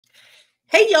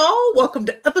Hey y'all, welcome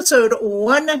to episode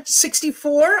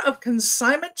 164 of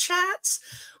Consignment Chats.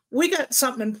 We got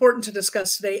something important to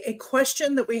discuss today, a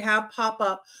question that we have pop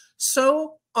up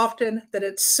so often that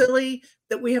it's silly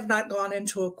that we have not gone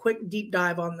into a quick deep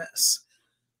dive on this.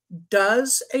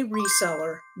 Does a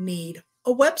reseller need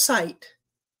a website?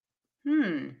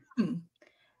 I'm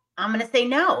going to say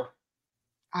no.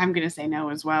 I'm going to say no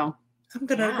as well. I'm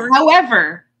going to agree.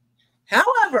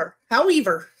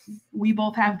 However, we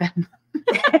both have them.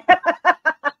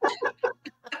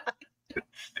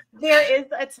 There is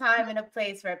a time and a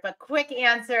place for it, but quick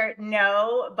answer,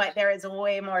 no, but there is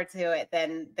way more to it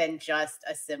than just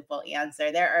a simple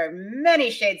answer. There are many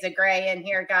shades of gray in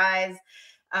here, guys.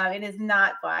 It is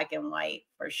not black and white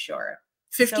for sure.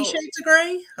 50 Shades of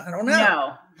Gray? I don't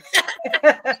know.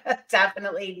 No,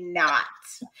 definitely not.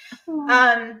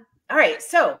 All right.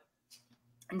 So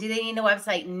do they need a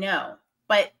website? No,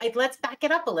 but let's back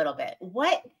it up a little bit.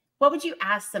 What would you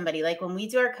ask somebody? Like when we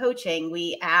do our coaching,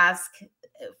 we ask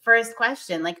first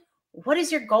question, like, what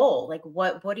is your goal? Like,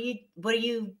 what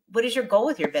is your goal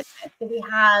with your business? Do we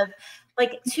have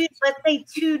like let's say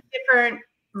two different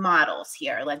models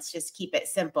here. Let's just keep it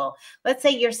simple. Let's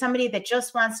say you're somebody that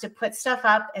just wants to put stuff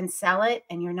up and sell it,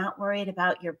 and you're not worried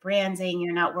about your branding.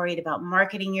 You're not worried about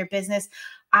marketing your business.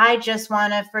 I just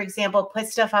want to, for example, put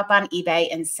stuff up on eBay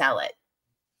and sell it.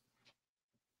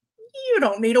 You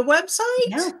don't need a website.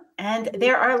 No. And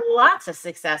there are lots of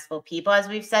successful people, as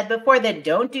we've said before, that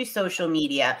don't do social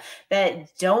media,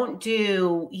 that don't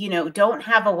do, don't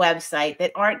have a website,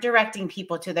 that aren't directing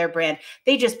people to their brand.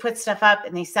 They just put stuff up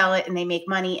and they sell it and they make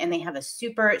money and they have a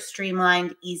super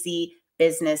streamlined, easy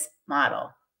business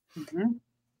model.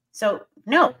 So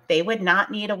no, they would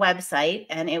not need a website,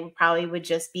 and it probably would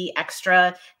just be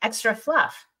extra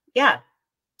fluff. Yeah.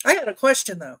 I got a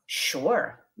question though.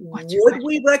 Sure. Would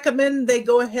we recommend they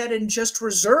go ahead and just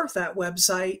reserve that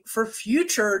website for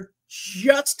future,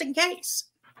 just in case?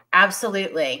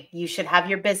 Absolutely. You should have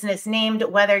your business named,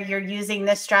 whether you're using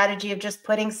this strategy of just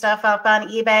putting stuff up on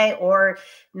eBay or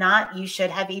not. You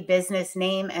should have a business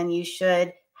name, and you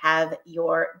should have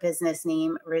your business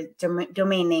name,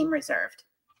 domain name reserved.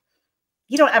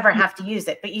 You don't ever have to use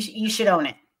it, but you should own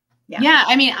it. Yeah.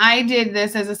 I mean, I did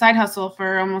this as a side hustle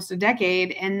for almost a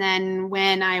decade. And then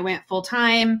when I went full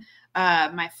time,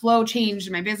 my flow changed,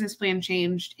 my business plan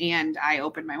changed, and I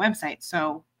opened my website.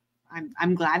 So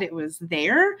I'm glad it was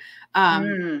there.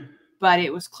 But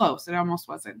it was close. It almost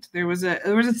wasn't. There was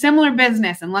a similar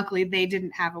business, and luckily they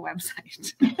didn't have a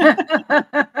website.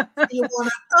 You want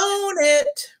to own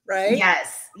it, right?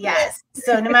 Yes.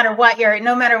 So no matter what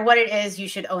it is, you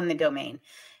should own the domain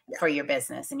for your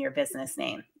business and your business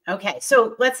name. Okay.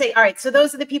 So let's say, all right, so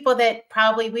those are the people that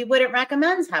probably we wouldn't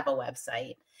recommend have a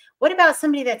website. What about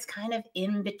somebody that's kind of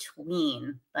in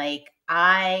between?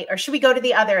 Or should we go to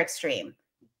the other extreme?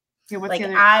 Yeah,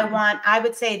 I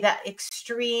would say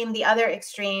the other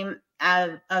extreme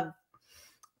of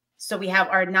so we have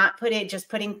are not just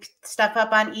putting stuff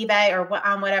up on eBay or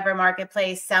on whatever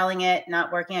marketplace, selling it,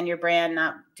 not working on your brand,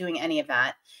 not doing any of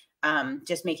that.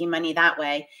 Just making money that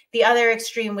way. The other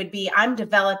extreme would be I'm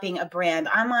developing a brand.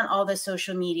 I'm on all the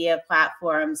social media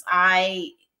platforms.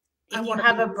 If you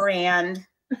have a brand,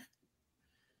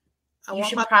 you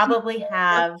should probably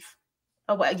have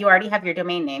you already have your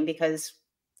domain name because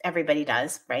everybody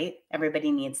does, right?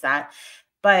 Everybody needs that.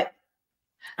 But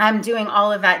I'm doing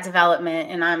all of that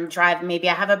development and I'm driving. Maybe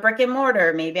I have a brick and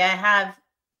mortar. Maybe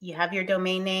you have your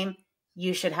domain name.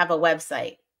 You should have a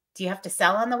website. Do you have to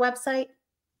sell on the website?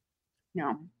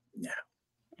 No.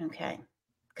 Okay.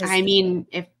 I mean,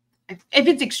 if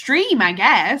it's extreme, I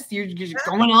guess you're just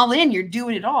going all in, you're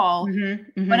doing it all.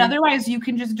 But otherwise you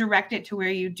can just direct it to where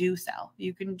you do sell.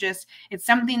 You can it's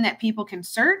something that people can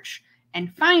search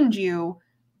and find you,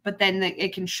 but then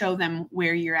it can show them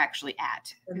where you're actually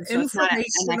at. And so it's not an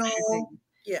extra thing.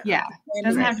 Yeah. It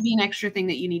doesn't have to be an extra thing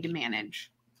that you need to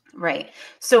manage. Right.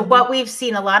 So what we've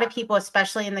seen a lot of people,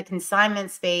 especially in the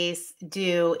consignment space,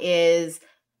 do is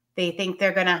they think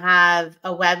they're going to have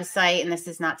a website, and this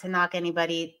is not to knock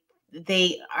anybody.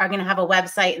 They are going to have a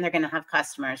website and they're going to have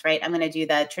customers, right? I'm going to do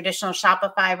the traditional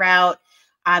Shopify route.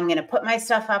 I'm going to put my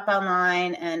stuff up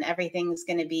online and everything's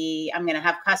going to be, I'm going to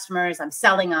have customers. I'm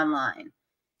selling online.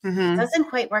 It doesn't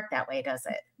quite work that way, does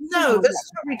it? No, this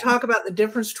is where we talk about the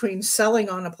difference between selling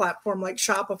on a platform like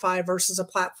Shopify versus a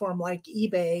platform like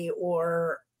eBay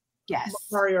or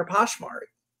Mercari or Poshmark.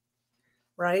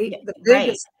 Right? The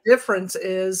biggest difference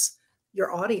is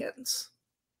your audience.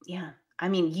 Yeah. I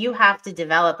mean, you have to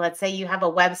develop, let's say you have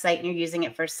a website and you're using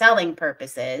it for selling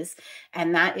purposes,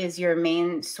 and that is your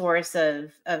main source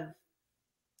of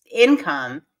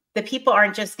income. the people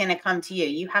aren't just going to come to you.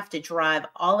 You have to drive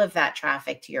all of that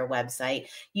traffic to your website.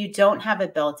 You don't have a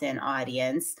built-in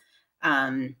audience.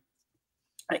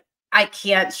 I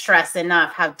can't stress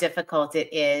enough how difficult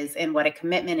it is and what a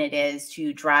commitment it is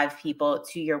to drive people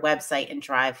to your website and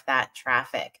drive that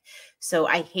traffic. So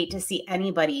I hate to see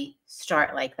anybody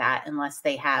start like that unless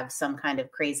they have some kind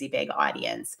of crazy big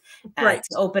audience, Right.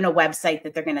 to open a website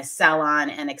that they're going to sell on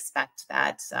and expect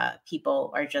that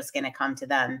people are just going to come to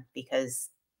them because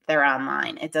they're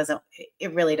online.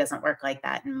 It really doesn't work like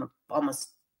that in almost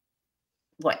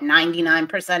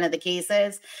 99% of the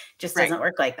cases. Just doesn't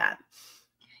work like that.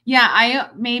 Yeah, I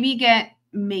maybe get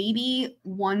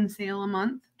one sale a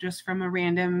month just from a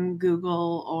random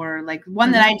Google or like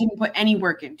one that I didn't put any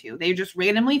work into. They just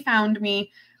randomly found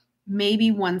me,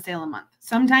 maybe one sale a month.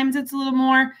 Sometimes it's a little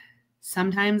more,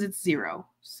 sometimes it's zero.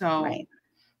 So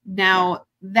now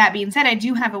that being said, I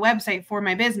do have a website for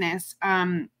my business.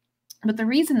 But the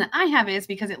reason that I have it is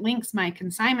because it links my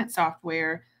consignment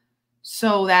software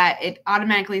so that it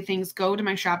automatically things go to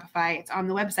my Shopify. It's on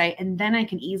the website, and then I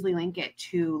can easily link it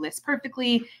to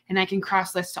ListPerfectly, and I can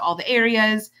cross list to all the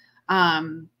areas.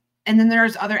 And then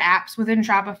there's other apps within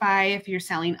Shopify if you're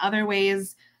selling other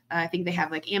ways. I think they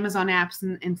have like Amazon apps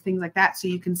and things like that, so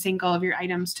you can sync all of your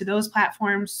items to those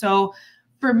platforms. So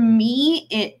for me,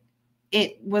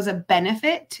 it was a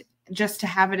benefit just to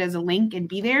have it as a link and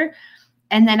be there.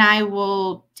 And then I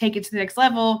will take it to the next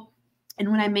level. And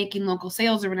when I'm making local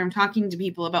sales or when I'm talking to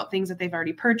people about things that they've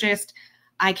already purchased,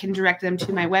 I can direct them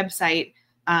to my website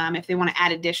if they want to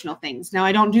add additional things. Now,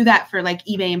 I don't do that for like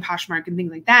eBay and Poshmark and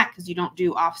things like that because you don't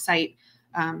do offsite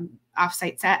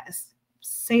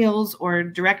sales or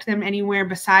direct them anywhere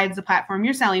besides the platform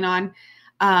you're selling on.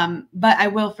 But I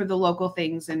will for the local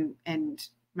things and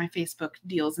my Facebook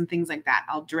deals and things like that.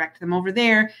 I'll direct them over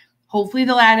there. Hopefully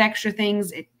they'll add extra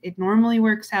things. It normally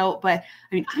works out, but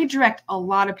I mean, I direct a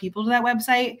lot of people to that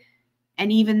website.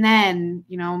 And even then,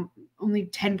 you know, only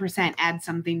 10% add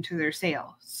something to their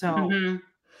sale. So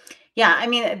yeah, I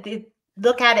mean,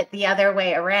 look at it the other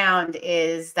way around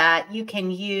is that you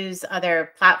can use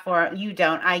other platforms. You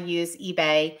don't. I use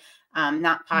eBay,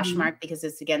 not Poshmark because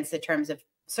it's against the terms of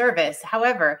service.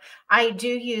 However, I do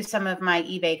use some of my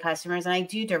eBay customers and I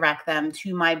do direct them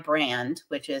to my brand,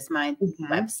 which is my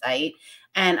website.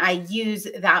 And I use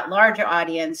that larger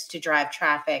audience to drive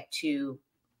traffic to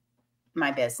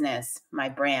my business, my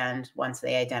brand, once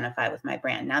they identify with my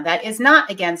brand. Now, that is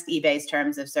not against eBay's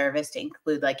terms of service to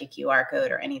include like a QR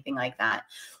code or anything like that.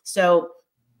 So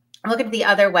look at it the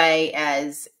other way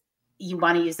as you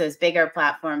want to use those bigger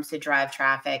platforms to drive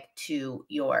traffic to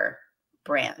your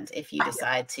brand if you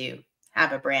decide to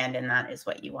have a brand and that is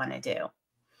what you want to do.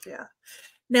 Yeah.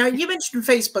 Now, you mentioned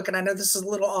Facebook, and I know this is a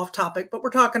little off topic, but we're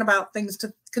talking about things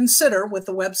to consider with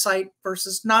a website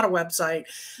versus not a website.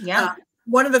 Yeah.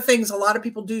 One of the things, a lot of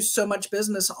people do so much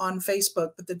business on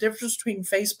Facebook, but the difference between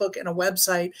Facebook and a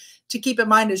website to keep in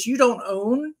mind is you don't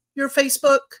own your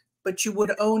Facebook, but you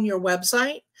would own your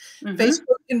website.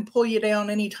 Facebook can pull you down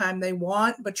anytime they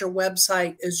want, but your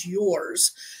website is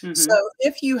yours. So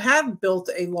if you have built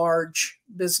a large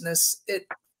business, it,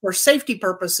 for safety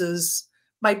purposes,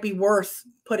 might be worth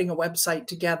putting a website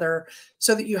together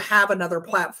so that you have another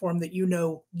platform that you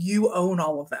know you own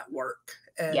all of that work.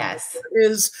 And there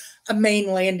is a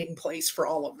main landing place for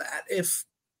all of that. If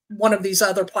one of these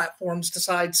other platforms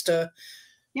decides to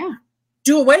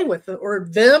do away with it, or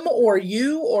them or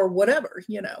you or whatever,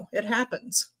 you know, it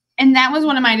happens. And that was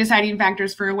one of my deciding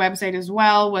factors for a website as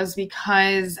well, was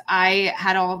because I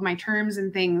had all of my terms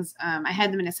and things. I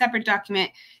had them in a separate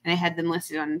document and I had them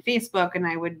listed on Facebook, and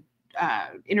I would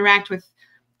interact with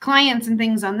clients and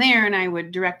things on there, and I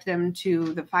would direct them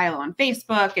to the file on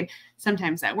Facebook. And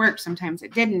sometimes that worked, sometimes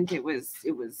it didn't. It was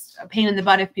a pain in the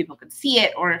butt if people could see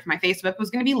it, or if my Facebook was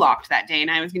going to be locked that day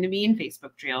and I was going to be in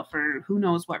Facebook jail for who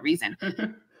knows what reason.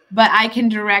 But I can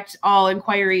direct all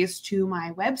inquiries to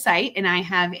my website, and I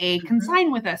have a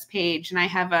Consign with Us page, and I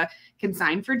have a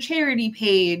Consign for Charity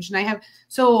page, and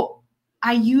so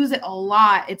I use it a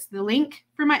lot. It's the link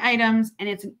for my items, and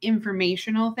it's an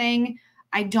informational thing.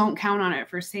 I don't count on it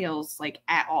for sales like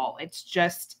at all. It's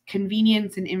just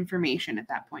convenience and information at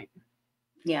that point.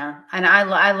 Yeah. And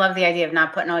I love the idea of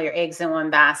not putting all your eggs in one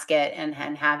basket and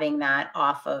having that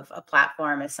off of a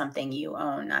platform as something you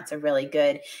own. That's a really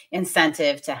good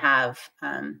incentive to have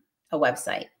a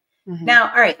website.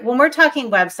 Now, all right, when we're talking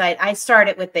website, I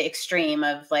started with the extreme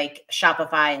of like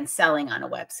Shopify and selling on a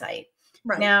website.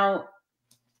 Now,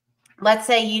 let's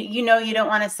say you don't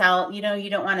want to sell, you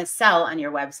don't want to sell on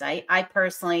your website. I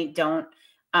personally don't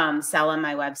sell on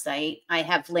my website. I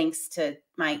have links to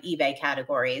my eBay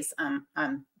categories on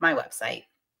my website.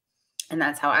 And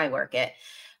that's how I work it.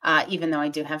 Even though I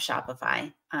do have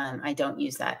Shopify, I don't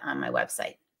use that on my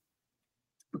website.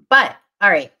 But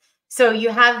all right. So you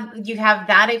have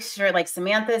that extra, like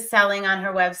Samantha's selling on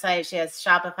her website. She has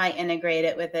Shopify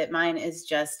integrated with it. Mine is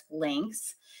just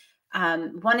links.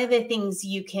 One of the things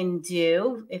you can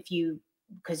do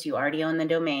because you already own the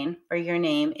domain or your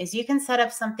name, is you can set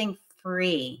up something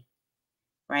free,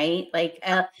 right? Like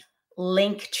a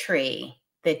link tree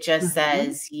that just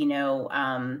says,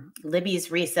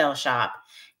 Libby's resale shop,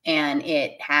 and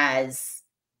it has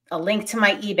a link to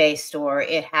my eBay store.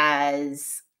 It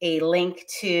has a link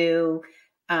to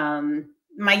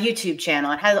my YouTube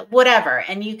channel. It has whatever.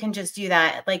 And you can just do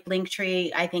that. Like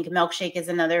Linktree, I think Milkshake is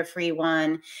another free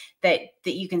one that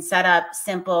you can set up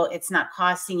simple. It's not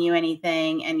costing you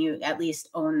anything. And you at least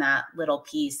own that little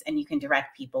piece, and you can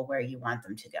direct people where you want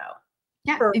them to go.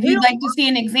 Yeah. If you'd like to see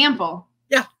an example.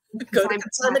 Yeah. Go to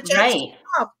Consignment. Right.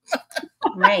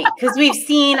 Right. Because we've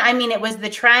seen, it was the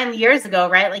trend years ago,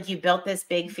 right? Like you built this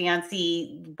big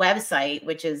fancy website,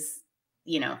 which is,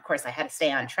 of course I had to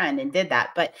stay on trend and did that.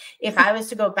 But if I was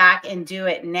to go back and do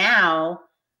it now,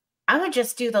 I would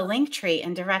just do the link tree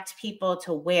and direct people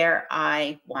to where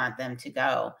I want them to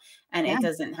go. And it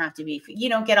doesn't have to be, you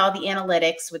don't get all the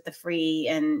analytics with the free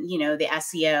and, the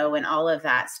SEO and all of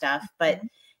that stuff. But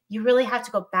you really have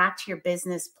to go back to your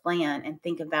business plan and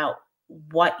think about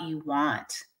what you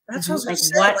want. That's what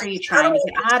are you trying to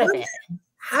get out of it?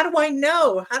 How do I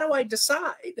know? How do I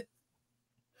decide?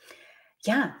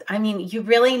 Yeah. You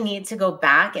really need to go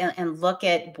back and look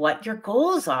at what your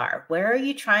goals are. Where are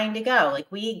you trying to go? Like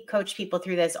we coach people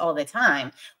through this all the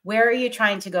time. Where are you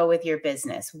trying to go with your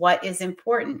business? What is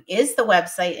important? Is the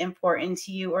website important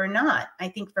to you or not? I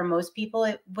think for most people,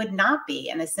 it would not be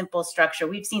in a simple structure.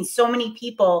 We've seen so many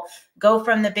people go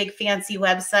from the big fancy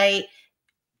website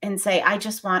and say, I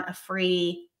just want a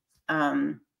free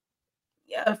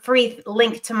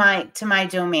link to my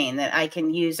domain that I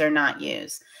can use or not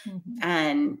use,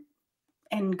 and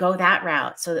go that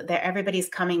route, so that everybody's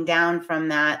coming down from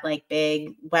that like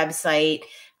big website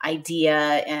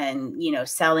idea and,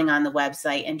 selling on the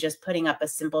website and just putting up a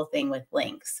simple thing with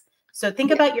links. So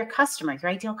think about your customer, your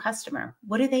ideal customer.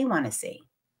 What do they want to see?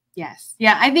 Yes.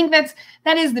 Yeah. I think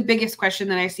that is the biggest question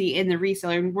that I see in the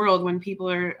reseller world when people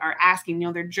are asking,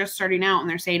 they're just starting out and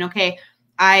they're saying, okay,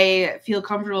 I feel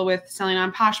comfortable with selling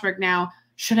on Poshmark now.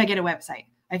 Should I get a website?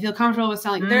 I feel comfortable with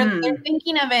selling. They're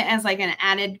thinking of it as like an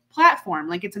added platform,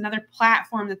 like it's another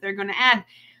platform that they're going to add.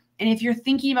 And if you're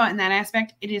thinking about it in that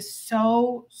aspect, it is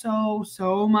so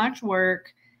much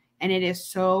work, and it is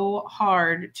so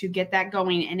hard to get that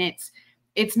going. And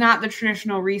it's not the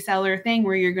traditional reseller thing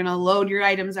where you're going to load your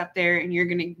items up there and you're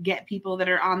going to get people that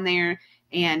are on there.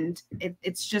 And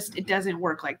it doesn't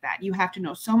work like that. You have to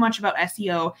know so much about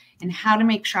SEO and how to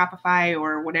make Shopify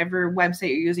or whatever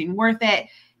website you're using worth it.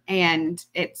 And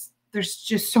there's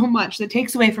just so much that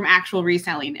takes away from actual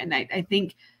reselling. And I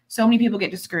think so many people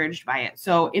get discouraged by it.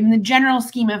 So in the general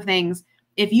scheme of things,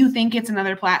 if you think it's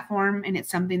another platform and it's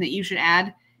something that you should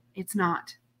add, it's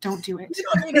not. Don't do it.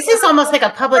 This is almost like a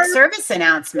public service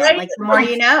announcement. Right? Like the more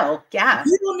you know. Yeah.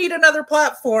 You don't need another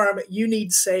platform. You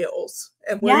need sales.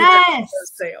 And where you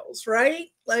sales, right?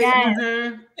 Like,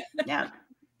 yeah.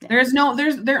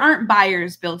 There aren't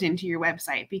buyers built into your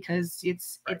website because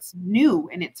it's new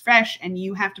and it's fresh, and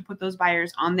you have to put those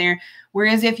buyers on there.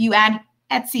 Whereas if you add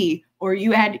Etsy or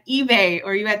you add eBay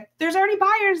or there's already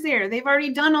buyers there. They've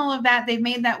already done all of that. They've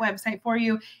made that website for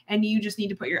you, and you just need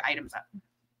to put your items up.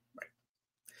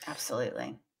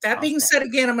 Absolutely. That being said,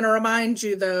 again, I'm going to remind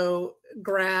you, though,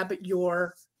 grab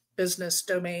your business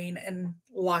domain and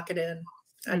lock it in.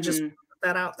 And just put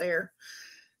that out there.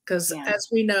 Because as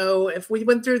we know, if we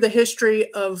went through the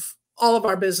history of all of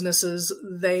our businesses,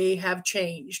 they have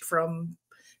changed from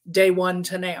day one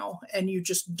to now. And you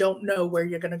just don't know where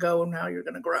you're going to go and how you're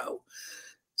going to grow.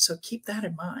 So keep that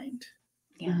in mind.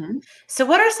 Yeah. So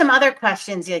what are some other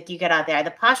questions you get out there? The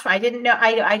Poshmark, I didn't know.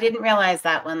 I didn't realize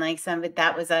that one. Like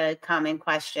that was a common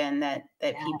question that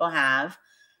people have.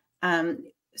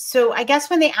 So I guess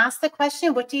when they ask the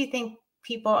question, what do you think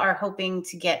people are hoping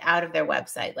to get out of their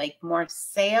website? Like more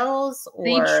sales,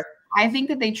 or? I think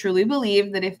that they truly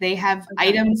believe that if they have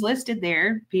items listed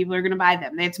there, people are going to buy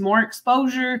them. It's more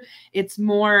exposure. It's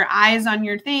more eyes on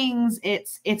your things.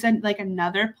 It's like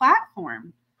another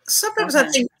platform. Sometimes I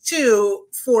think too,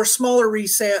 for smaller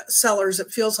resellers,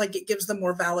 it feels like it gives them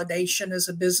more validation as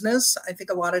a business. I think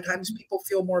a lot of times people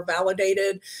feel more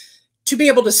validated to be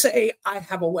able to say, I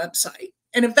have a website.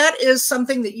 And if that is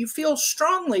something that you feel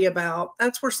strongly about,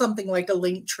 that's where something like a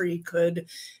link tree could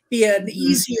be an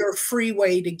easier, free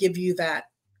way to give you that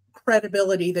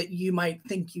credibility that you might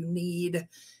think you need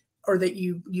or that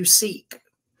you seek.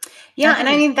 Yeah. And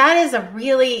I mean, that is a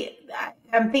really,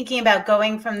 I'm thinking about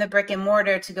going from the brick and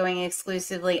mortar to going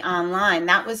exclusively online.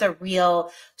 That was a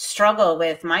real struggle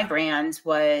with my brand,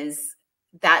 was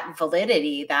that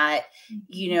validity that,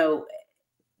 you know,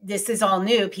 this is all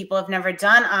new. People have never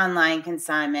done online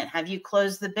consignment. Have you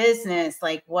closed the business?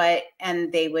 Like what?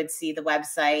 And they would see the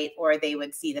website or they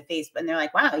would see the Facebook and they're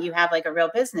like, wow, you have like a real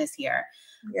business here.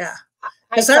 Yeah.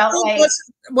 Because that really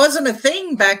wasn't a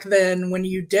thing back then when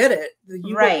you did it.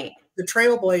 You right. were the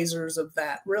trailblazers of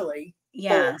that, really.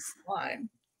 Yes.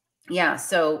 Yeah.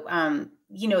 So,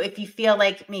 you know, if you feel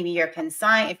like maybe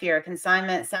if you're a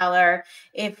consignment seller,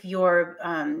 if your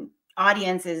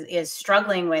audience is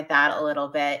struggling with that a little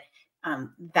bit,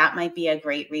 that might be a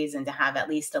great reason to have at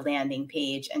least a landing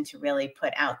page and to really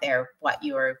put out there what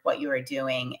you are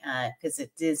doing, because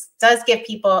it does give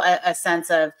people a sense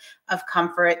of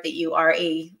comfort that you are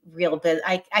a real business.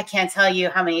 I can't tell you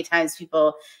how many times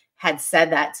people had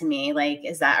said that to me, like,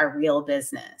 is that a real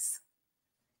business?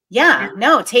 Yeah,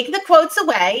 no, take the quotes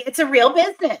away. It's a real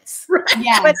business. Right.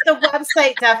 Yeah. But the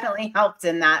website definitely helped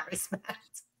in that respect.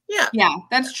 Yeah. Yeah,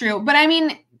 that's true. But I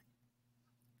mean,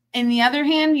 on the other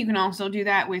hand, you can also do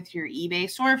that with your eBay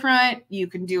storefront. You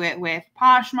can do it with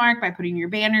Poshmark by putting your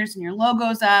banners and your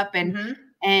logos up.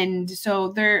 And so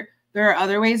there are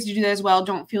other ways to do that as well.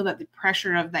 Don't feel that the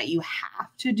pressure of that you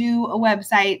have to do a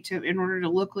website in order to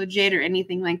look legit or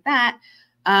anything like that.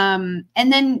 And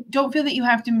then don't feel that you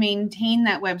have to maintain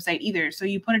that website either. So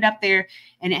you put it up there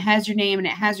and it has your name and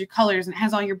it has your colors and it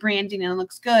has all your branding and it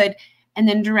looks good, and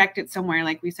then direct it somewhere.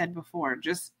 Like we said before,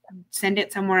 just send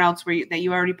it somewhere else that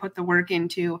you already put the work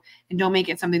into, and don't make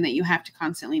it something that you have to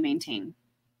constantly maintain.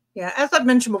 Yeah. As I've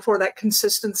mentioned before, that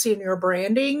consistency in your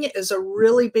branding is a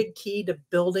really big key to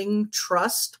building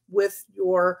trust with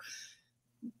your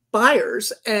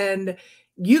buyers. And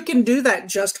you can do that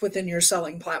just within your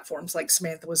selling platforms. Like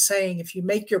Samantha was saying, if you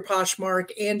make your Poshmark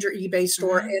and your eBay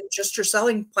store and just your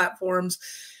selling platforms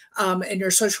and your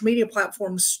social media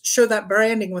platforms show that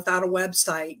branding without a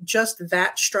website, just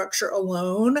that structure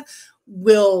alone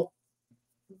will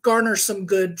garner some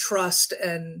good trust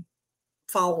and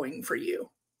following for you.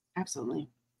 Absolutely.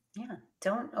 Yeah.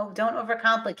 Don't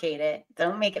overcomplicate it.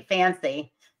 Don't make it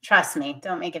fancy. Trust me.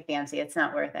 Don't make it fancy. It's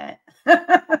not worth it.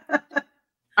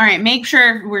 All right, make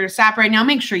sure we're stopped right now.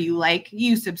 Make sure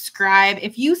you subscribe.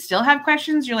 If you still have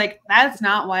questions, you're like, that's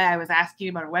not why I was asking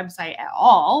about a website at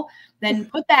all, then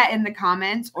put that in the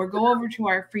comments or go over to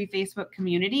our free Facebook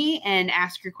community and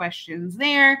ask your questions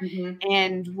there.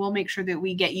 And we'll make sure that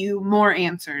we get you more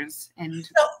answers. And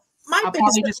I'll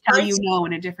probably just tell you no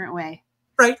in a different way.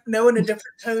 Right, no in a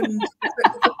different tone.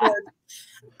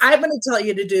 I'm going to tell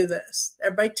you to do this.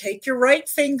 Everybody take your right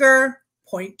finger,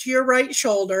 point to your right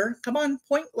shoulder. Come on,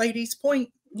 point, ladies,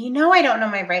 point. You know I don't know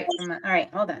my right from my, all right,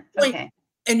 hold on. Point. Okay.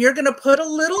 And you're going to put a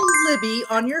little Libby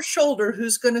on your shoulder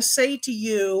who's going to say to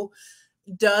you,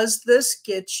 does this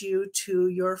get you to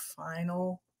your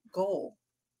final goal?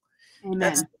 Amen.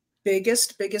 That's the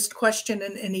biggest question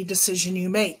in any decision you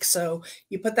make. So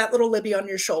you put that little Libby on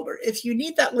your shoulder. If you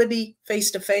need that Libby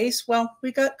face-to-face, well,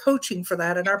 we got coaching for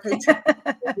that in our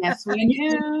Patreon. Yes, we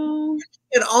do.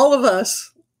 And all of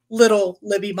us, little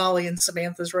Libby, Molly, and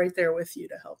Samantha's right there with you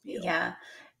to help you. Yeah.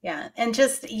 Yeah. And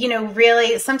just,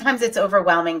 really, sometimes it's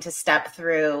overwhelming to step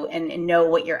through and know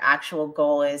what your actual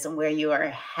goal is and where you are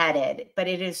headed. But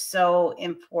it is so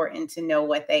important to know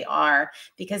what they are,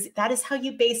 because that is how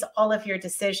you base all of your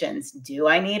decisions. Do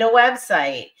I need a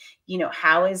website?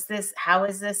 How is this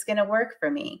going to work for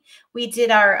me? We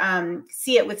did our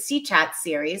See It with C Chat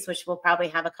series, which we'll probably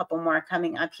have a couple more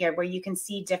coming up here, where you can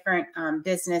see different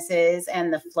businesses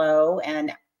and the flow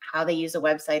and how they use a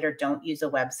website or don't use a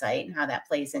website and how that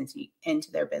plays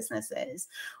into their businesses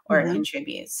or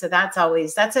contributes. So that's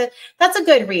a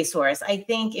good resource. I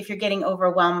think if you're getting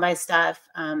overwhelmed by stuff,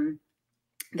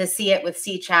 the See It with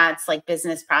C Chats, like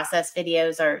business process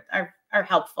videos are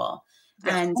helpful.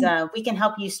 Yeah. And we can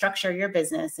help you structure your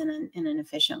business in an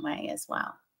efficient way as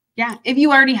well. Yeah. If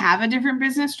you already have a different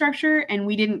business structure and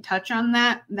we didn't touch on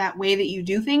that way that you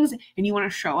do things and you want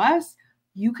to show us,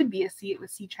 you could be a See It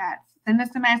with C Chats. Send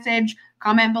us a message,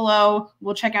 comment below.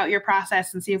 We'll check out your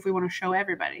process and see if we want to show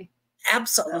everybody.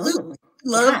 Absolutely.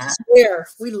 Love to share.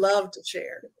 We love to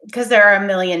share. Because there are a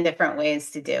million different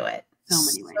ways to do it. So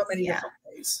many ways. So many different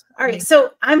ways. All right.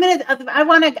 So I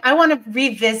want to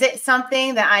revisit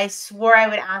something that I swore I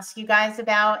would ask you guys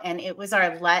about. And it was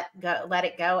our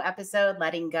letting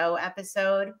go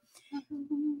episode.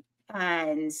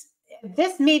 And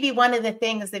this may be one of the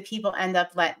things that people end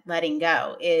up letting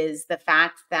go, is the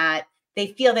fact that they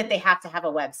feel that they have to have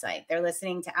a website. They're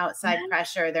listening to outside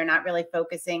pressure. They're not really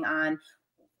focusing on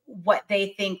what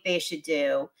they think they should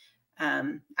do.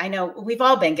 I know we've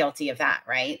all been guilty of that,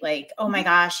 right? Like, oh my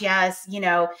gosh, yes, you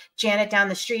know, Janet down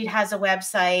the street has a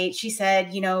website. She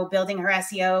said, you know, building her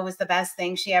SEO was the best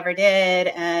thing she ever did.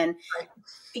 And,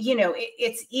 you know,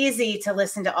 it's easy to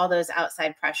listen to all those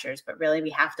outside pressures, but really we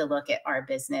have to look at our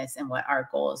business and what our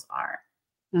goals are.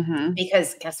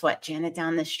 Because guess what? Janet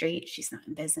down the street, she's not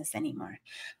in business anymore.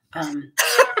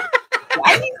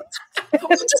 Why? We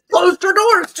just closed her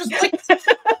doors, just like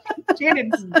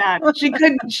Janet's done. She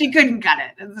couldn't cut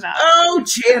it. It's not. Oh,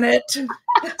 Janet. Too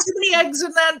many eggs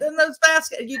in those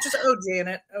baskets. You just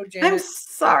Janet. Oh, Janet. I'm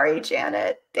sorry,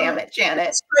 Janet. Damn it,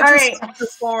 Janet. All right. So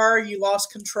far, you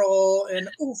lost control, and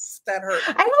oof, that hurt.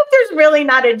 I hope there's really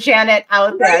not a Janet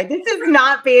out there. Right? This is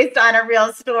not based on a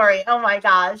real story. Oh my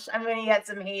gosh, I'm gonna get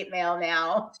some hate mail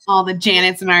now. All the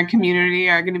Janets in our community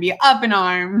are gonna be up in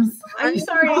arms. I'm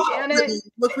sorry, Janet.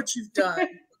 Look what you've done.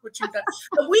 What you've done.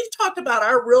 But we've talked about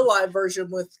our real live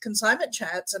version with Consignment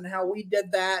Chats and how we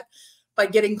did that by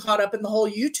getting caught up in the whole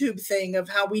YouTube thing of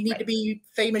how we need to be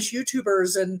famous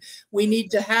YouTubers and we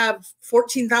need to have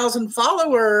 14,000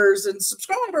 followers and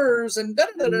subscribers and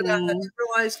and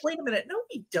realized, wait a minute, no,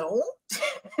 we don't.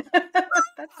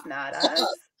 That's not us.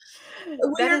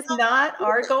 That is not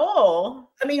our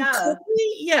goal. I mean,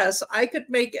 yes, I could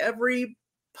make every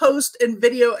post and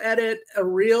video edit a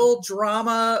real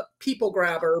drama people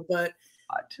grabber, but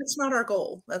it's not our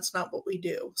goal. That's not what we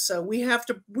do. So we have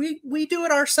to, we do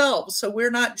it ourselves. So we're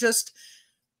not just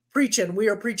preaching. We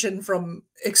are preaching from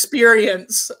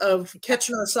experience of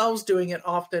catching ourselves doing it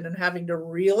often and having to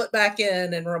reel it back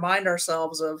in and remind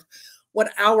ourselves of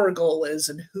what our goal is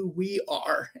and who we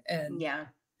are. And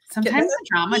sometimes the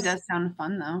drama does sound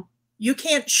fun though. You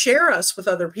can't share us with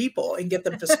other people and get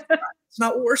them to subscribe. It's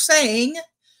not what we're saying,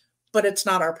 but it's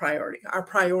not our priority. Our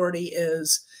priority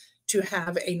is to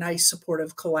have a nice,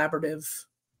 supportive, collaborative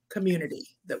community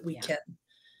that we can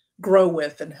grow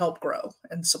with and help grow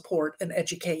and support and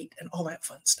educate and all that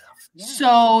fun stuff. Yeah.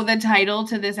 So the title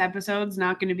to this episode is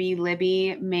not going to be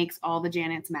Libby makes all the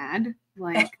Janets mad.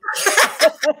 Like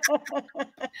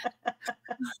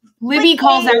Libby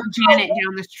calls out Janet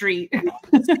down the street.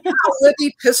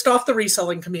 Libby pissed off the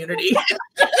reselling community.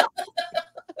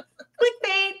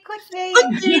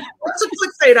 Clickbait. What's a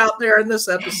clickbait out there in this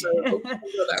episode? We'll go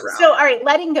that route. So, all right,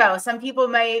 letting go. Some people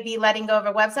may be letting go of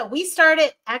a website. We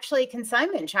started actually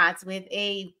Consignment Chats with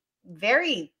a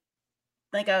very,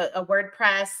 like a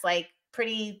WordPress, like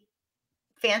pretty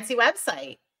fancy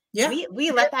website. Yeah.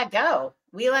 We let that go.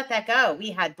 We let that go. We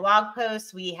had blog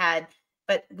posts,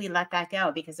 but we let that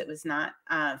go because it was not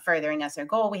furthering us our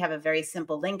goal. We have a very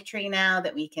simple link tree now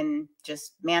that we can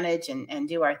just manage and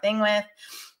do our thing with.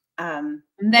 And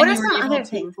then you were able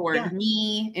to afford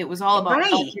me. It was all about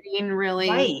marketing, really.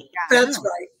 Right. Yeah.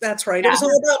 That's right. Yeah. It was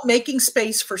all about making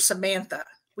space for Samantha.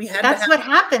 That's what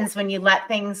happens when you let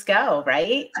things go,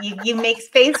 right? You make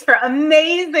space for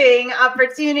amazing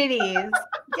opportunities.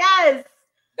 Yes.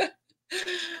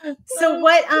 So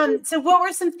what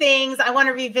were some things I want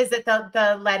to revisit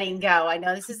the letting go? I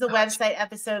know this is the website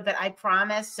episode, but I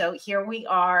promise. So here we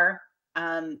are.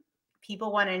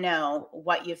 People want to know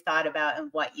what you've thought about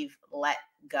and what you've let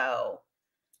go.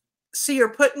 See, you're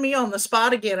putting me on the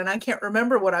spot again, and I can't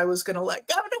remember what I was going to let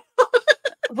go.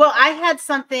 Well, I had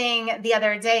something the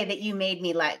other day that you made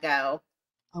me let go.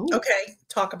 Oh. Okay,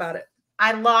 talk about it.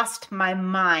 I lost my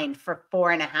mind for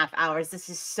 4.5 hours. This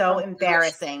is so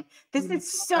embarrassing. This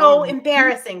is so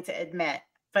embarrassing to admit,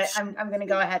 but I'm going to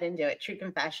go ahead and do it. True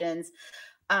confessions.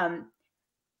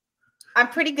 I'm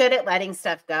pretty good at letting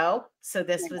stuff go. So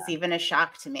this was even a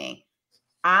shock to me.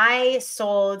 I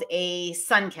sold a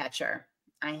sun catcher.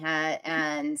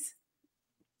 And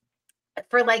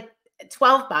for like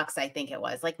 $12, I think it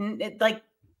was like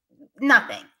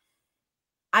nothing.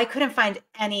 I couldn't find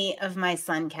any of my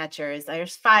sun catchers.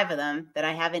 There's 5 of them that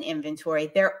I have in inventory.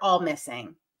 They're all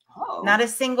missing. Oh. Not a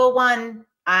single one.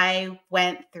 I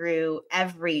went through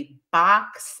every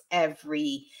box,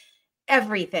 everything,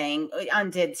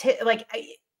 undid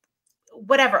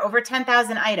whatever, over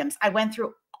 10,000 items. I went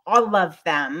through all of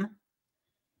them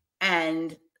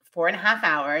and 4.5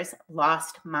 hours,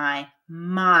 lost my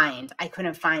mind. I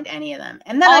couldn't find any of them.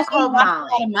 And then I called Molly.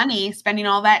 A lot of money spending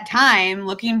all that time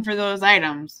looking for those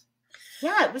items.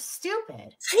 Yeah, it was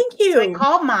stupid. Thank you. So I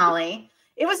called Molly.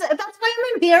 That's why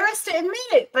I'm embarrassed to admit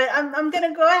it, but I'm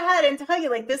gonna go ahead and tell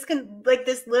you, this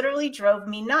literally drove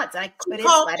me nuts. I couldn't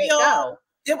let it go.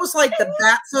 It was like the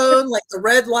bat phone, like the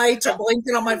red lights are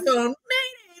blinking on my phone.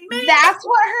 That's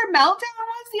what her meltdown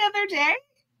was the other day.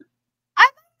 I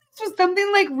thought this was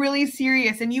something like really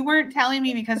serious, and you weren't telling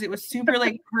me because it was super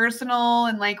like personal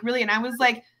and like really, and I was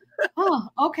like, oh,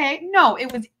 okay. No,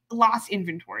 it was lost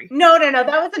inventory. No. That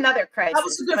was another crisis. That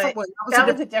was a different one. That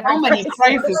was a different so many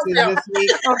crises this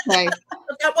week. Okay.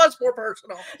 That was more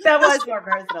personal. That was more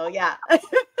personal, yeah.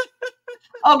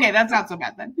 Okay, that's not so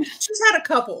bad then. She's had a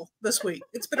couple this week.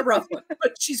 It's been a rough one,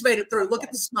 but she's made it through. Look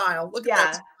at the smile. Look at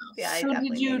that smile. Yeah, so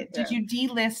did you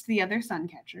delist the other sun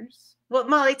catchers? Well,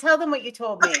 Molly, tell them what you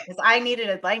told me, because I needed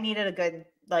a good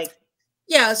like.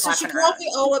 Yeah, so she called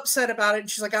me all upset about it. And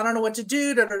she's like, I don't know what to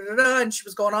do. And she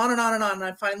was going on and on and on. And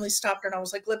I finally stopped her and I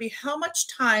was like, Libby, how much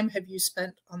time have you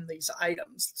spent on these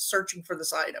items, searching for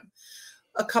this item?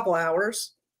 A couple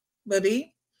hours.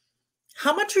 Libby,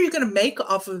 how much are you going to make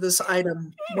off of this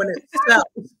item when it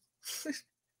sells?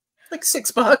 Like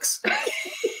 $6.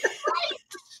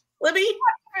 Libby,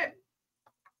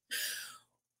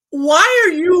 why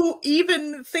are you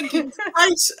even thinking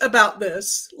twice about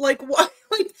this? Like, why?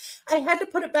 Like, I had to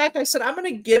put it back. I said, I'm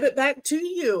going to give it back to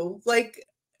you. Like,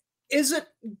 is it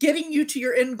getting you to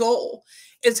your end goal?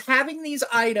 Is having these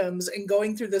items and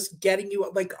going through this getting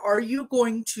you, like, are you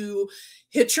going to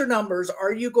hit your numbers?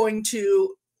 Are you going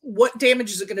to, what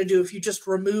damage is it going to do if you just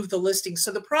remove the listing?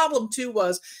 So the problem too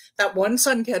was that one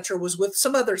sun catcher was with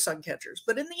some other sun catchers.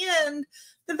 But in the end,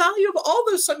 the value of all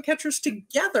those sun catchers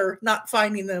together, not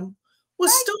finding them,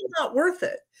 was still not worth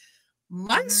it.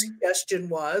 My suggestion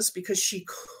was, because she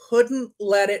couldn't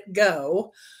let it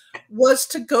go, was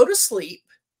to go to sleep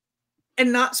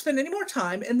and not spend any more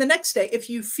time. And the next day, if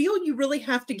you feel you really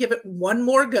have to give it one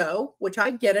more go, which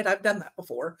I get it, I've done that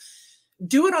before,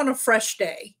 do it on a fresh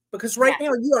day. Because right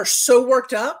now you are so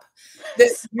worked up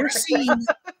that you're seeing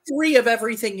 3 of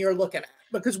everything you're looking at.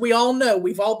 Because we all know,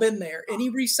 we've all been there.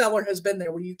 Any reseller has been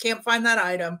there where you can't find that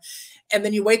item. And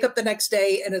then you wake up the next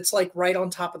day and it's like right on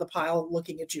top of the pile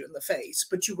looking at you in the face.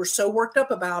 But you were so worked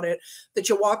up about it that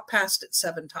you walked past it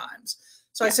 7 times.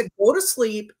 So I said, go to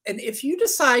sleep. And if you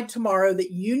decide tomorrow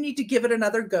that you need to give it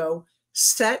another go,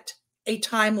 set a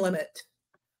time limit.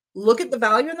 Look at the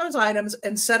value in those items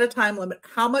and set a time limit.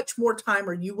 How much more time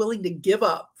are you willing to give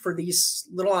up for these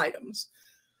little items?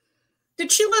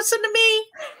 Did she listen to me?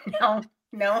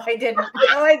 No, I didn't.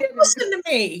 No, I didn't. Listen to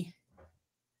me.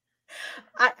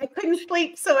 I couldn't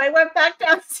sleep, so I went back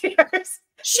downstairs.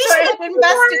 She so said 4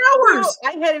 hours.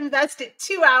 I had invested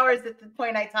 2 hours at the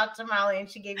point I talked to Molly, and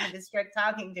she gave me the strict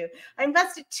talking to. I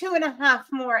invested 2.5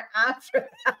 more after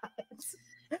that.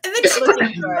 And then she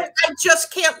I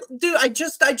just can't do. I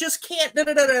just can't.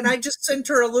 And I just sent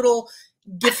her a little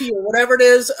Giphy or whatever it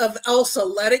is of Elsa.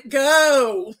 Let it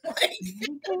go.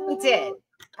 We did.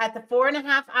 At the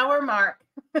 4.5 hour mark,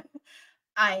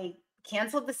 I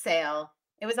canceled the sale.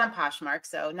 It was on Poshmark,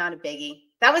 so not a biggie.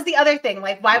 That was the other thing.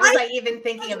 Like, why was I even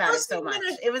thinking about it so much?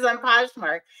 It was on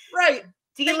Poshmark. Right.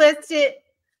 Delisted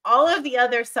all of the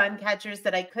other sun catchers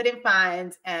that I couldn't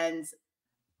find and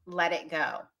let it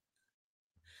go.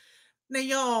 Now,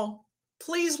 y'all,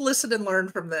 please listen and learn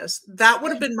from this. That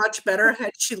would have been much better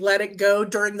had she let it go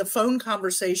during the phone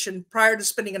conversation prior to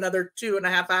spending another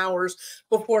 2.5 hours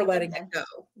before letting it go.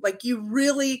 Like, you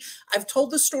really, I've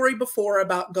told the story before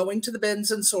about going to the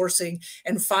bins and sourcing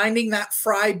and finding that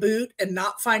fry boot and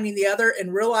not finding the other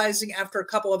and realizing after a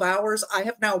couple of hours, I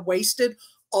have now wasted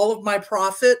all of my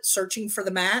profit searching for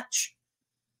the match.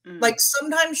 Like,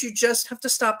 sometimes you just have to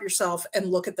stop yourself and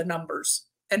look at the numbers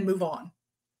and move on.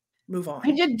 Move on.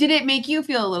 Did it make you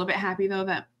feel a little bit happy though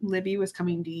that Libby was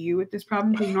coming to you with this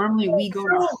problem? Because normally we go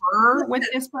to her with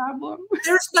this problem.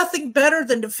 There's nothing better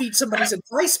than to feed somebody's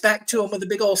advice back to them with a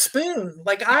big old spoon.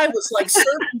 Like, I was like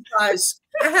serving size.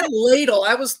 I had a ladle.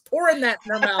 I was pouring that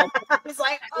in her mouth. I was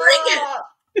like, bring it.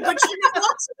 But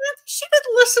she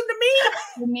didn't listen to me.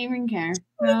 Didn't even care.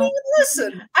 No. Didn't even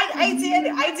listen.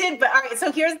 I did. But all right.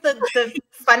 So here's the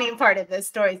funny part of this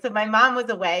story. So my mom was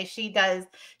away.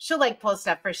 She'll like pull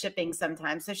stuff for shipping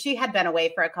sometimes. So she had been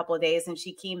away for a couple of days and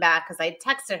she came back because I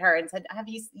texted her and said,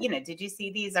 did you see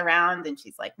these around? And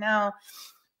she's like, no.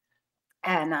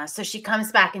 And so she comes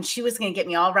back and she was going to get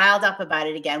me all riled up about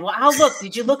it again. Well, I'll look.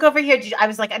 Did you look over here? I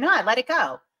was like, I know, I let it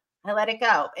go. I let it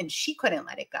go. And she couldn't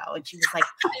let it go. And she was like,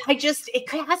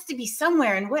 it has to be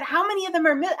somewhere. And how many of them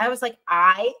are I was like,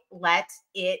 I let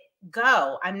it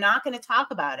go. I'm not going to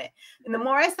talk about it. And the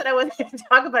more I said I wasn't going to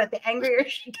talk about it, the angrier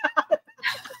she got.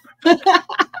 And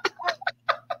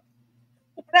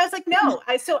I was like, no.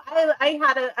 I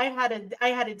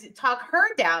had to talk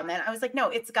her down. Then I was like, no,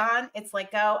 it's gone. It's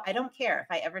let go. I don't care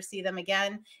if I ever see them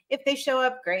again. If they show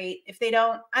up, great. If they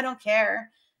don't, I don't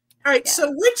care. All right,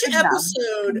 so which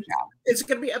episode is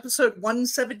going to be episode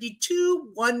 172,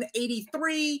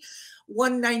 183,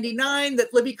 $199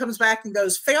 that Libby comes back and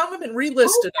goes, found them and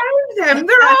relisted them.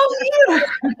 They're all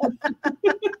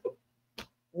here.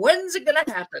 When's it gonna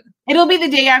happen? It'll be the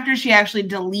day after she actually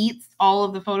deletes all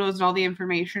of the photos and all the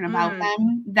information about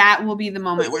them. That will be the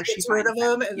moment where she gets rid of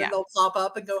them, and then they'll pop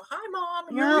up and go, "Hi,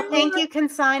 Mom." No, thank you,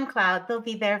 Consign Cloud. They'll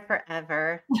be there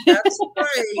forever. That's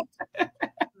right.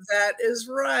 That is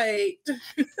right.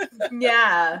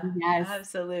 Yeah. Yes.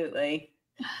 Absolutely.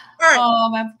 All right.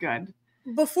 Oh, that's good.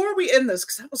 Before we end this,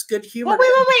 because that was good humor. Well,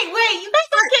 wait. You guys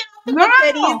are getting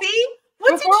that easy.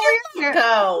 What did you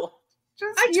go?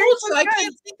 I told you I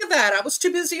can't think of that. I was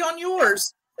too busy on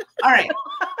yours. All right.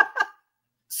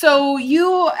 So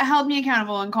you held me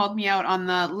accountable and called me out on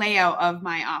the layout of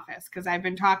my office because I've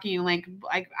been talking like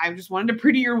I just wanted a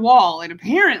prettier wall, and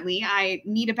apparently I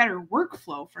need a better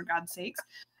workflow, for God's sakes.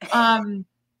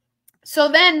 So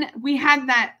then we had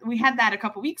that a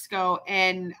couple weeks ago,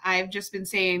 and I've just been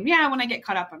saying, yeah, when I get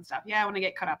caught up on stuff. Yeah, when I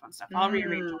get caught up on stuff, I'll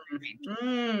rearrange.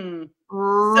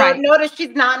 Right. So notice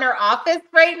she's not in her office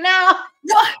right now.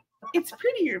 No, it's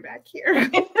prettier back here.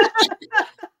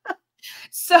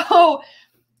 So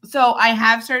I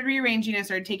have started rearranging. I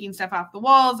started taking stuff off the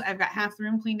walls. I've got half the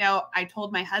room cleaned out. I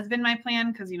told my husband my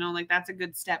plan because, you know, like that's a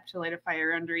good step to light a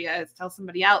fire under you, is tell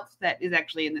somebody else that is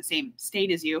actually in the same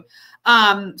state as you.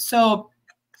 So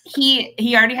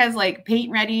he already has like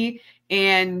paint ready,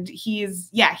 and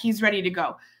he's ready to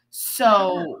go.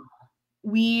 So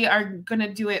we are going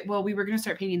to do it. Well, we were going to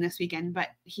start painting this weekend, but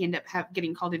he ended up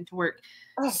getting called into work.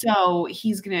 So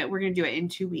we're going to do it in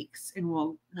 2 weeks, and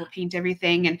we'll paint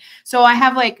everything. And so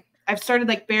I've started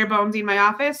like bare bonesing my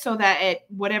office so that at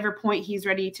whatever point he's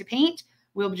ready to paint,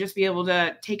 we'll just be able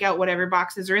to take out whatever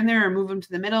boxes are in there or move them to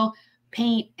the middle,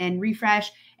 paint and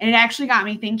refresh. And it actually got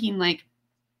me thinking, like,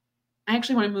 I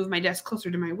actually want to move my desk closer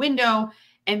to my window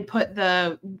and put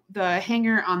the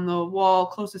hanger on the wall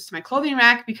closest to my clothing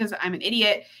rack, because I'm an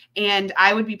idiot and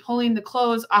I would be pulling the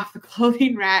clothes off the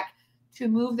clothing rack to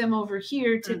move them over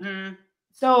here to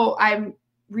so I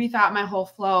rethought my whole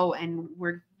flow, and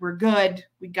we're good.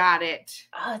 We got it.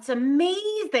 Oh, it's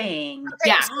amazing. Okay,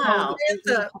 yeah. Wow.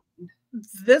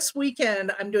 This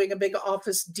weekend, I'm doing a big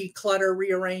office declutter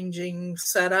rearranging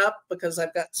setup because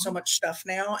I've got so much stuff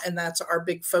now. And that's our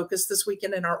big focus this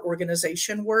weekend in our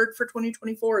organization word for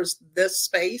 2024 is this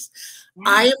space.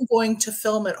 I am going to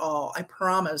film it all. I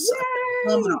promise.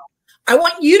 I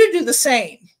want you to do the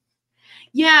same.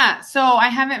 Yeah. So I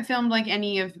haven't filmed like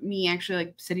any of me actually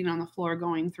like sitting on the floor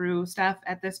going through stuff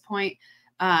at this point.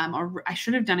 Or I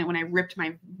should have done it when I ripped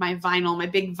my big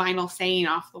vinyl saying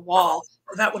off the wall.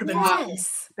 Oh, that would have been fun.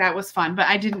 That was fun, but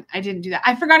I didn't do that.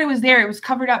 I forgot it was there. It was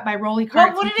covered up by rolly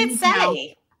carts. What did it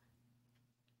say?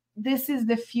 This is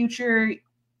the future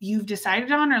you've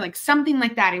decided on, or like something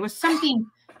like that. It was something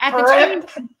at the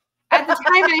time. At the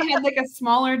time, I had like a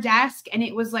smaller desk, and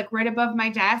it was like right above my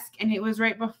desk, and it was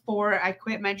right before I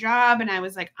quit my job, and I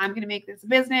was like, I'm going to make this a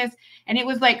business, and it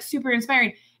was like super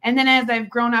inspiring. And then as I've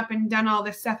grown up and done all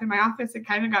this stuff in my office, it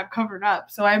kind of got covered up.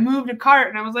 So I moved a cart,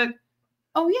 and I was like,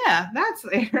 oh yeah, that's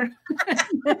there.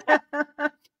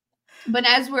 But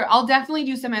I'll definitely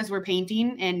do some as we're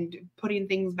painting and putting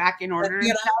things back in order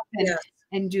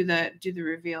and do the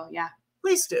reveal. Yeah.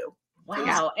 Please do. Wow.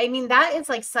 Yeah. I mean, that is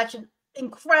like such an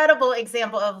incredible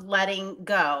example of letting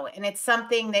go. And it's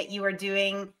something that you were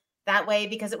doing that way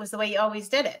because it was the way you always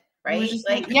did it. Right.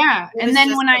 And then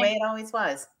the way it always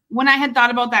was. When I had thought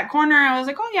about that corner, I was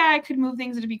like, oh yeah, I could move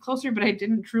things to be closer, but I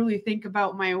didn't truly think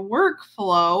about my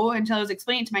workflow until I was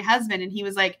explaining to my husband, and he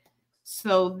was like,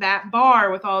 so that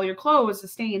bar with all your clothes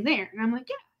is staying there. And I'm like,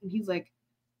 yeah. And he's like,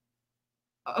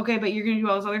 okay, but you're going to do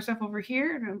all this other stuff over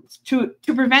here to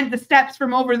prevent the steps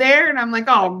from over there. And I'm like,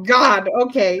 oh God.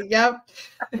 Okay. Yep.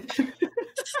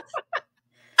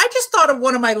 I just thought of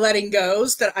one of my letting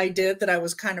goes that I did that I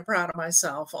was kind of proud of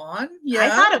myself on. Yeah. I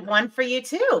thought of one for you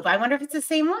too, but I wonder if it's the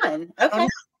same one. Okay.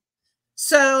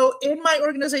 So in my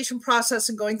organization process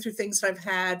and going through things that I've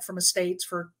had from estates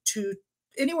for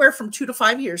anywhere from 2 to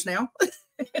 5 years now,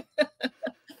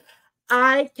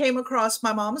 I came across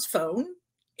my mom's phone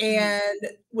and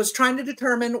was trying to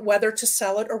determine whether to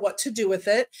sell it or what to do with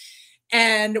it.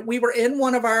 And we were in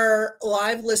one of our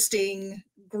live listing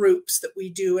groups that we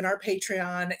do in our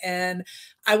Patreon. And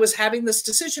I was having this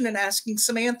decision and asking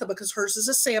Samantha, because hers is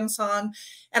a Samsung,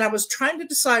 and I was trying to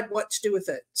decide what to do with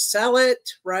it. Sell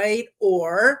it, right?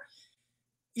 Or,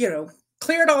 you know,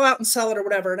 clear it all out and sell it or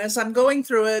whatever. And as I'm going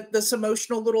through it, this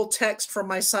emotional little text from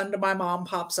my son to my mom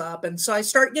pops up. And so I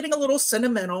start getting a little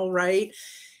sentimental, right?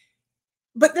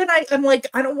 But then I'm like,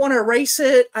 I don't want to erase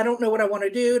it. I don't know what I want to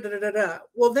do.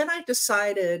 Well, then I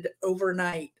decided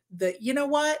overnight that, you know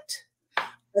what?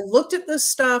 I looked at this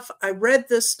stuff. I read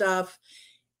this stuff.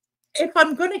 If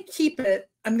I'm going to keep it,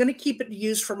 I'm going to keep it to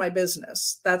use for my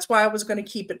business. That's why I was going to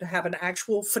keep it to have an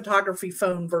actual photography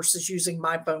phone versus using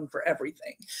my phone for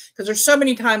everything. Because there's so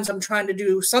many times I'm trying to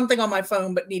do something on my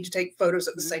phone, but need to take photos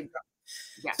at the same time.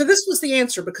 Yeah. So this was the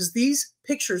answer, because these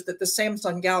pictures that the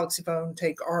Samsung Galaxy phone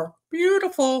take are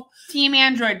beautiful. Team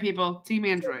Android, people. Team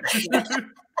Android.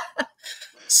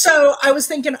 So I was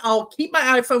thinking I'll keep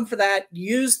my iPhone for that,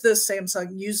 use this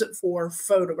Samsung, use it for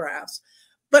photographs.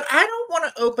 But I don't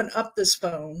want to open up this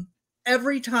phone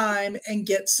every time and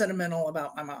get sentimental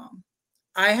about my mom.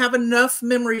 I have enough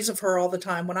memories of her all the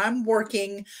time. When I'm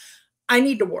working, I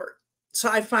need to work.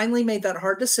 So I finally made that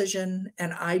hard decision,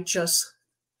 and I just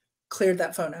cleared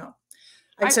that phone out.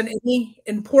 I sent any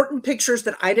important pictures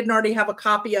that I didn't already have a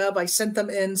copy of. I sent them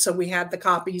in so we had the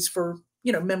copies for,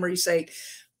 you know, memory's sake.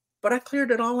 But I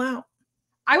cleared it all out.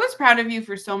 I was proud of you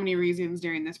for so many reasons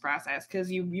during this process,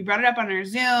 because you brought it up on our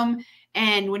Zoom,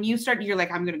 and when you started, you're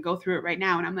like, I'm going to go through it right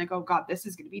now. And I'm like, oh God, this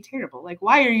is going to be terrible. Like,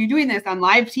 why are you doing this on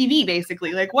live TV,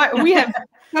 basically? Like, what? We have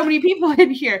so many people in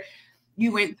here.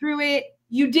 You went through it.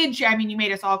 You did. I mean, you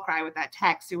made us all cry with that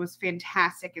text. It was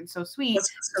fantastic and so sweet.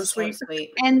 So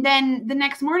sweet. And then the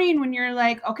next morning when you're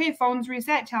like, okay, phone's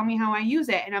reset, tell me how I use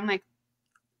it. And I'm like,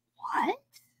 what?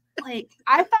 Like,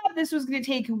 I thought this was going to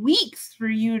take weeks for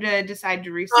you to decide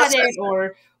to reset it,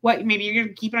 or what, maybe you're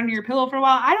going to keep it under your pillow for a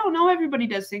while. I don't know. Everybody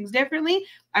does things differently.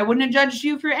 I wouldn't have judged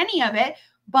you for any of it,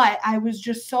 but I was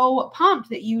just so pumped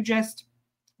that you just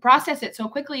process it so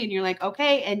quickly, and you're like,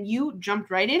 okay. And you jumped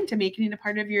right into making it a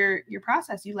part of your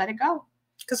process. You let it go.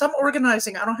 Because I'm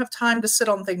organizing. I don't have time to sit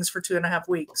on things for 2.5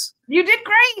 weeks. You did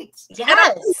great. Yes. And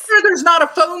I'm sure there's not a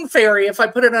phone fairy if I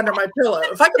put it under my pillow.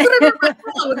 If I could put it under my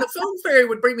pillow and the phone fairy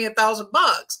would bring me $1,000,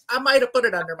 I might have put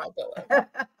it under my pillow.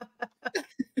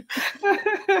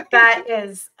 That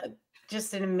is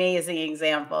just an amazing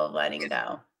example of letting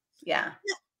go. Yeah.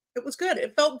 It was good.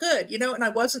 It felt good, you know, and I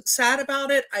wasn't sad about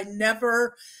it. I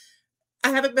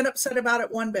haven't been upset about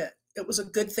it one bit. It was a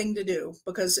good thing to do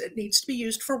because it needs to be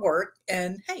used for work.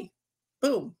 And hey,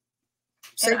 boom.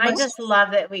 And I just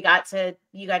love that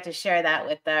you got to share that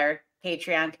with our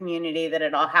Patreon community, that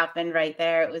it all happened right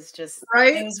there. It was just,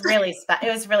 it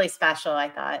was really special, I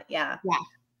thought. Yeah. Yeah.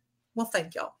 Well,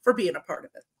 thank y'all for being a part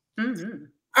of it. Mm-hmm.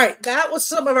 All right. That was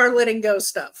some of our letting go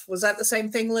stuff. Was that the same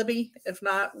thing, Libby? If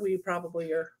not, we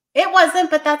probably are. It wasn't,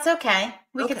 but that's okay.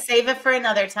 We could save it for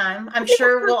another time. I'm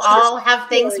sure we'll all have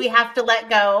things we have to let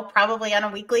go, probably on a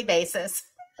weekly basis.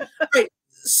 Right.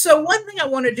 So one thing I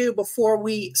want to do before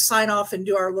we sign off and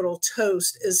do our little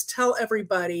toast is tell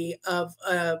everybody of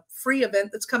a free event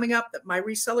that's coming up that My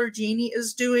Reseller Genie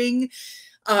is doing.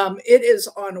 It is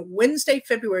on Wednesday,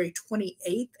 February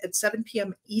 28th at 7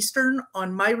 p.m. Eastern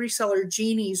on My Reseller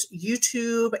Genie's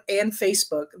YouTube and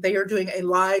Facebook. They are doing a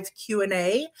live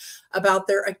Q&A about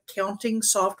their accounting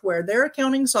software. Their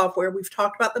accounting software, we've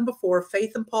talked about them before.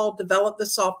 Faith and Paul developed the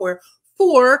software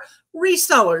for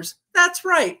resellers. That's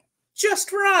right.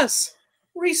 Just for us,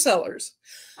 resellers.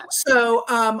 So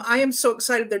I am so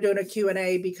excited they're doing a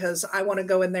Q&A because I want to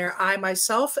go in there. I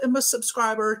myself am a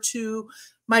subscriber to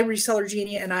My Reseller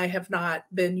Genie, and I have not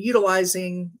been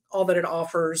utilizing all that it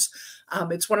offers.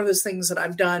 It's one of those things that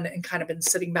I've done and kind of been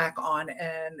sitting back on,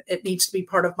 and it needs to be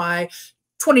part of my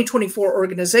 2024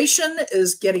 organization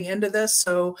is getting into this.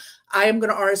 So I am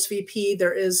going to RSVP.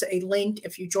 There is a link.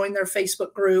 If you join their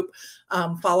Facebook group,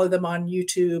 follow them on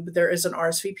YouTube, there is an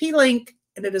RSVP link,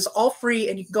 and it is all free.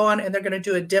 And you can go on, and they're going to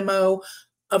do a demo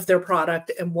of their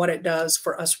product and what it does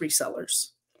for us resellers.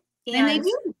 And they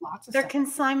do lots of stuff. They're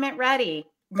consignment ready.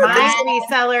 My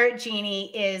Reseller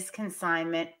Genie is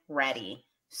consignment ready.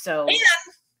 So we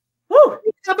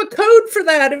have a code for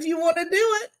that if you want to do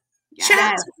it.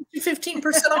 Yes. 15%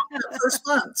 off the first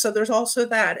month. So there's also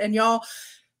that. And y'all,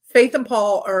 Faith and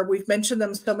Paul we've mentioned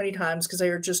them so many times because they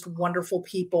are just wonderful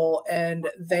people, and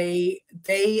they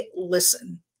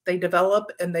listen. They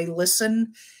develop and they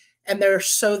listen, and they're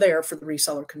so there for the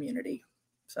reseller community.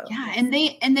 So yeah, and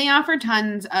they offer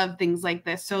tons of things like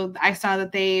this. So I saw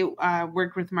that they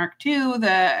worked with Mark II,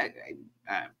 the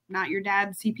Not Your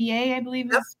Dad's CPA, I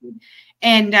believe. Yep.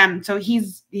 And so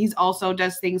he's also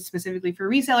does things specifically for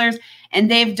resellers, and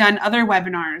they've done other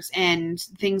webinars and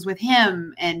things with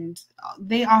him, and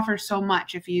they offer so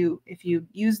much if you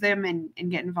use them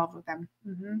and get involved with them.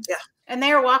 Mm-hmm. Yeah, and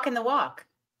they are walking the walk.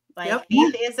 Like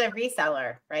Faith is a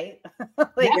reseller, right?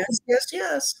 Like,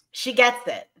 yes. She gets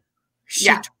it. She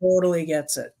totally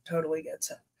gets it. Totally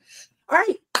gets it. All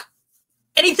right.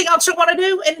 Anything else you want to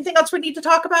do? Anything else we need to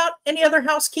talk about? Any other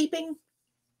housekeeping?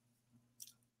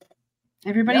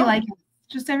 Everybody like us.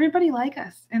 Just everybody like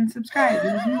us and subscribe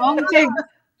and do all the things.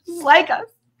 Just like us.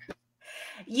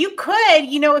 You could,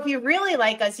 if you really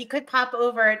like us, you could pop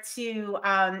over to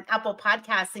Apple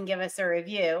Podcasts and give us a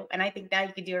review. And I think now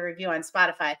you could do a review on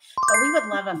Spotify. But we would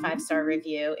love a 5-star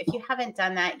review. If you haven't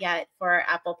done that yet for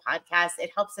Apple Podcasts, it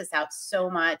helps us out so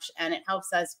much and it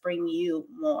helps us bring you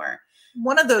more.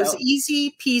 One of those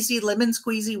easy peasy, lemon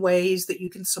squeezy ways that you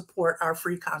can support our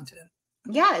free content.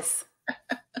 Yes.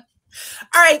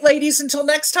 All right, ladies, until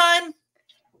next time.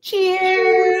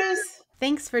 Cheers.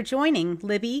 Thanks for joining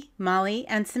Libby, Molly,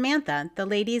 and Samantha, the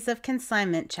ladies of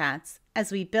Consignment Chats,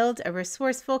 as we build a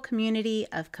resourceful community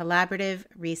of collaborative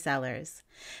resellers.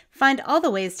 Find all the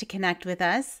ways to connect with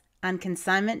us on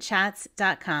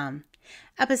consignmentchats.com.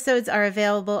 Episodes are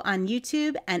available on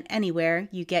YouTube and anywhere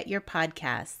you get your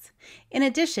podcasts. In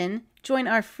addition, join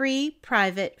our free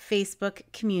private Facebook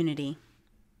community.